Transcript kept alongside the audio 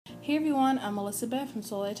Hey everyone, I'm Elizabeth from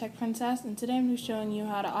Solar Tech Princess, and today I'm going to be showing you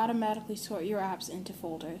how to automatically sort your apps into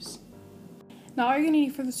folders. Now all you're going to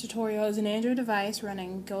need for this tutorial is an Android device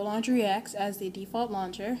running GoLauncher EX as the default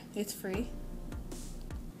launcher. It's free.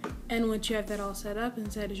 And once you have that all set up and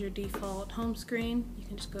set as your default home screen, you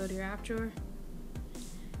can just go to your app drawer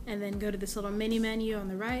and then go to this little mini menu on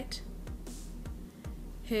the right,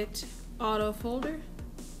 hit auto folder,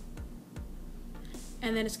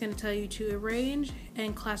 and then it's going to tell you to arrange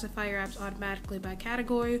and classify your apps automatically by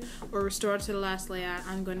category or restore to the last layout.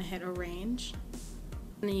 I'm going to hit arrange,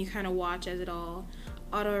 and then you kind of watch as it all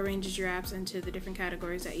auto arranges your apps into the different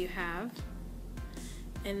categories that you have.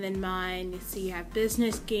 And then mine, you see you have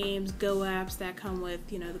business, games, Go apps that come with,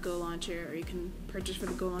 the Go Launcher, or you can purchase for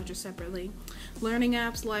the Go Launcher separately. Learning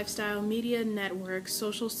apps, lifestyle, media, network,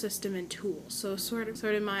 social system, and tools. So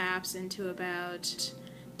sorted my apps into about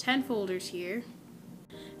 10 folders here.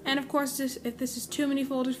 And of course, if this is too many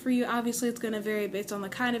folders for you, obviously it's going to vary based on the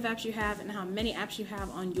kind of apps you have and how many apps you have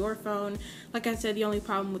on your phone. Like I said, the only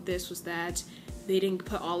problem with this was that they didn't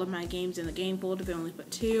put all of my games in the game folder. They only put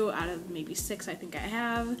 2 out of maybe 6 I think I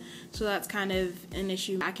have. So that's kind of an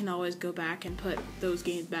issue. I can always go back and put those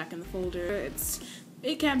games back in the folder.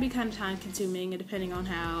 It can be kind of time consuming depending on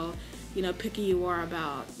how picky you are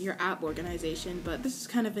about your app organization, but this is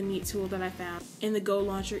kind of a neat tool that I found in the Go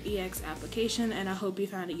Launcher EX application, and I hope you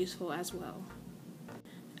found it useful as well.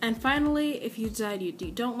 And finally, if you decide you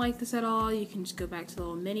don't like this at all, you can just go back to the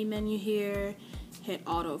little mini menu here, hit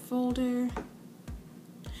auto folder,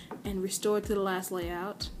 and restore to the last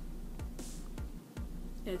layout.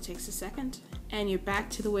 It takes a second, and you're back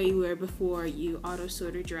to the way you were before you auto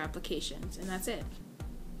sorted your applications, and that's it.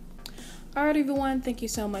 Alright everyone, thank you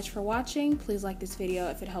so much for watching. Please like this video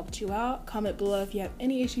if it helped you out. Comment below if you have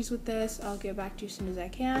any issues with this. I'll get back to you as soon as I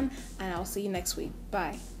can, and I'll see you next week.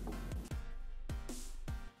 Bye.